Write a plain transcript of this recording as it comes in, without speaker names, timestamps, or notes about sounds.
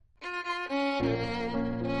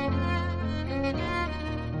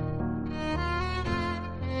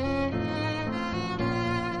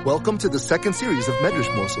Welcome to the second series of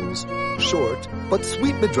Medrash Morsels, short but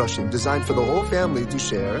sweet Midrashim designed for the whole family to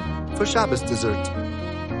share for Shabbos dessert.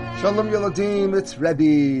 Shalom Yoladim, it's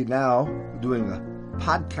Rebbe. Now we're doing a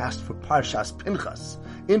podcast for Parshas Pinchas.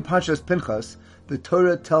 In Parshas Pinchas, the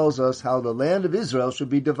Torah tells us how the land of Israel should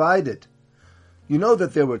be divided. You know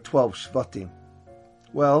that there were 12 Shvatim.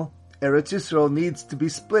 Well, Eretz Yisroel needs to be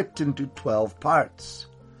split into 12 parts.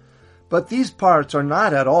 But these parts are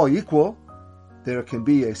not at all equal. There can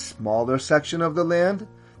be a smaller section of the land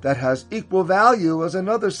that has equal value as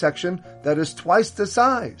another section that is twice the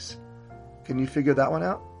size. Can you figure that one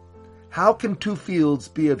out? How can two fields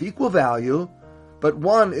be of equal value, but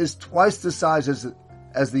one is twice the size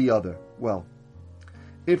as the other? Well,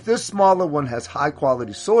 if this smaller one has high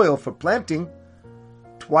quality soil for planting,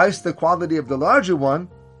 twice the quality of the larger one,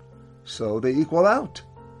 so they equal out.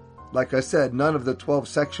 Like I said, none of the 12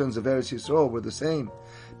 sections of Eretz Yisroel were the same.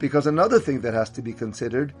 Because another thing that has to be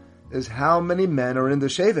considered is how many men are in the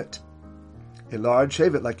Shevet. A large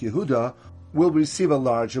Shevet like Yehuda will receive a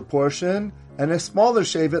larger portion, and a smaller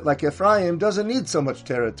Shevet like Ephraim doesn't need so much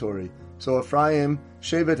territory. So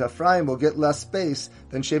Shevet Ephraim will get less space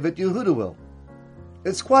than Shevet Yehuda will.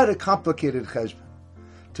 It's quite a complicated cheshbon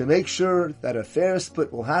to make sure that a fair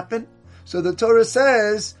split will happen. So the Torah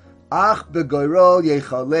says, Ach begoyrol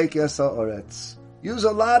yechalek es ha'oretz. Use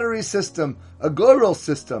a lottery system, a goyrol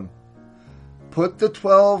system. Put the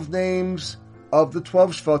 12 names of the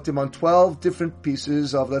 12 Shvatim on 12 different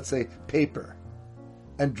pieces of, let's say, paper.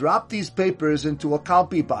 And drop these papers into a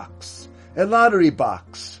kalpi box, a lottery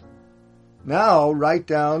box. Now write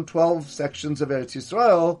down 12 sections of Eretz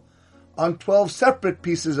Yisrael on 12 separate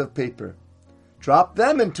pieces of paper. Drop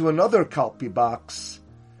them into another kalpi box.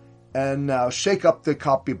 And now shake up the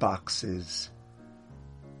kalpi boxes.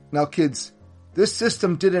 Now kids, this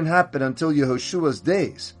system didn't happen until Yehoshua's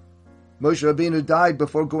days. Moshe Rabbeinu died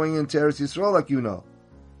before going into Eretz Yisrael, like you know.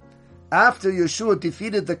 After Yeshua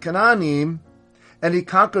defeated the Canaanim, and he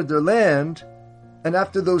conquered their land, and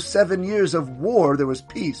after those 7 years of war, there was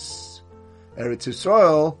peace. Eretz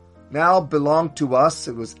Yisrael now belonged to us,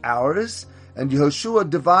 it was ours, and Yehoshua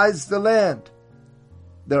divides the land.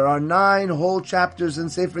 There are 9 whole chapters in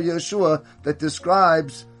Sefer Yeshua that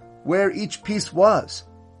describes where each piece was.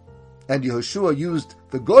 And Yehoshua used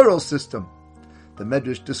the goyrol system. The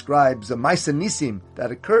Medrash describes a Ma'aseh Nisim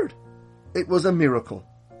that occurred. It was a miracle.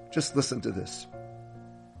 Just listen to this.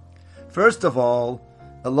 First of all,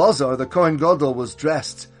 Elazar, the Kohen Gadol, was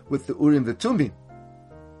dressed with the Urim V'Tumim.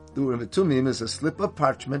 The Urim V'Tumim is a slip of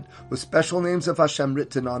parchment with special names of Hashem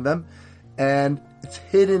written on them, and it's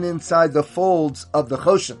hidden inside the folds of the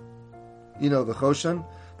Choshen. You know the Choshen?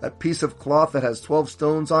 That piece of cloth that has 12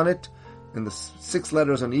 stones on it, and the 6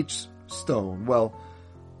 letters on each stone. Well,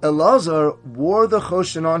 Elazar wore the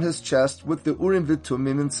Choshen on his chest with the Urim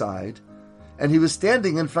V'Tumim inside, and he was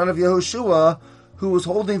standing in front of Yehoshua, who was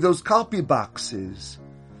holding those kalpi boxes.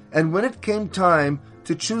 And when it came time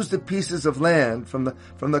to choose the pieces of land from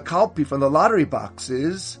the kalpi, from the lottery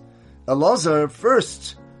boxes, Elazar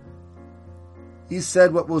first, he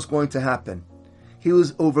said what was going to happen. He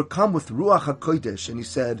was overcome with Ruach HaKodesh, and he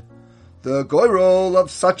said, the goyrol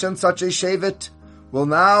of such and such a shevet will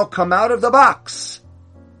now come out of the box,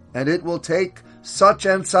 and it will take such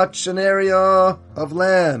and such an area of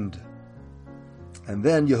land. And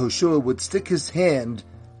then Yehoshua would stick his hand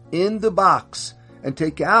in the box and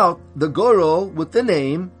take out the goyrol with the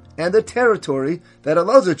name and the territory that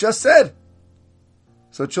Elazar just said.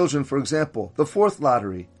 So children, for example, the 4th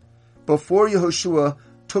lottery, before Yehoshua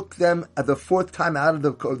took them at the 4th time out of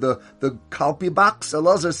the kalpi box,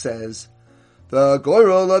 Elazar says, the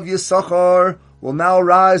goyrol of Yisachar will now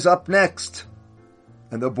rise up next.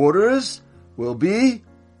 And the borders will be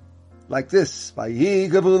like this. Vayi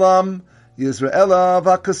Gavulam, Yisrael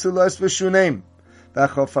v'akasulas v'shunem,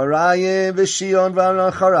 v'chofarayim v'shion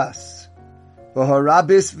v'anacharas,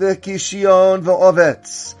 v'harabis v'kishion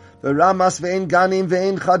v'ovetz, v'ramas v'ein ganim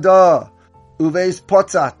v'ein chada, uveis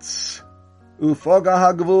potzatz, ufoga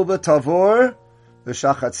hagvul v'tavor,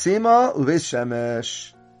 v'shachatzima uveis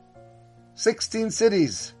shemesh. 16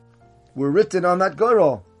 cities were written on that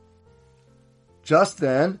goyrol. Just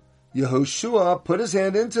then, Yehoshua put his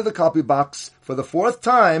hand into the kalpi box for the 4th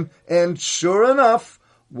time, and sure enough,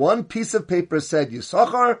 one piece of paper said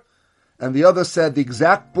Yisachar, and the other said the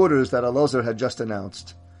exact borders that Elazar had just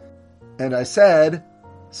announced. And I said,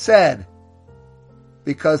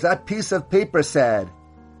 because that piece of paper said.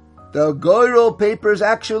 The goyrol papers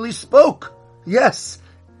actually spoke. Yes,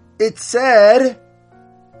 it said,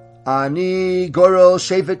 Ani gorel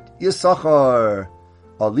shevet Yisachar.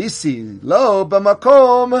 Alisi lo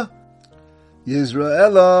b'makom.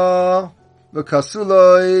 Yisroel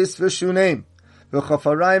v'kasulois v'shunem.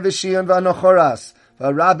 V'chafarayim v'shion v'anochoras.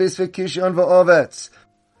 V'rabis v'kishon v'ovetz.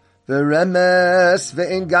 V'remes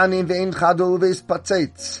v'in ganim v'in chadul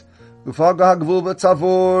v'ispatzetz. V'faga hagvul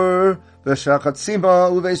v'tzavur.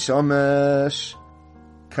 V'shachatzima uv'shomesh.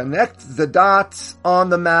 Connect the dots on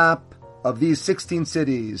the map of these 16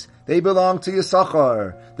 cities. They belong to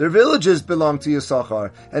Yisachar. Their villages belong to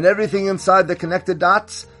Yisachar. And everything inside the connected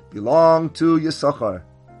dots belong to Yisachar.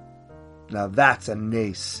 Now that's a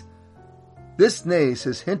nace. This nace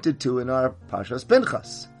is hinted to in our Parshas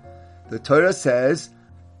Pinchas. The Torah says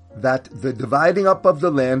that the dividing up of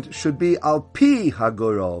the land should be al pi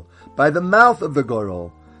hagorol, by the mouth of the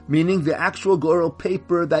gorol, meaning the actual gorol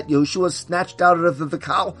paper that Yehoshua snatched out of the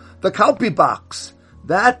kalpi box.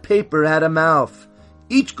 That paper had a mouth.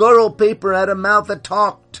 Each gorol paper had a mouth that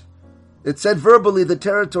talked. It said verbally the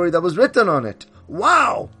territory that was written on it.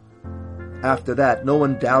 Wow! After that, no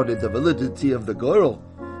one doubted the validity of the gorol.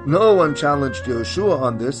 No one challenged Yehoshua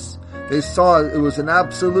on this. They saw it was an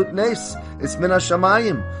absolute nace. It's min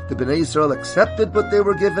hashamayim. The Bnei Yisrael accepted what they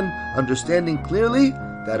were given, understanding clearly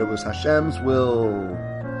that it was Hashem's will.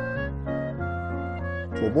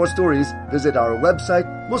 For more stories, visit our website,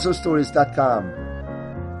 musarstories.com.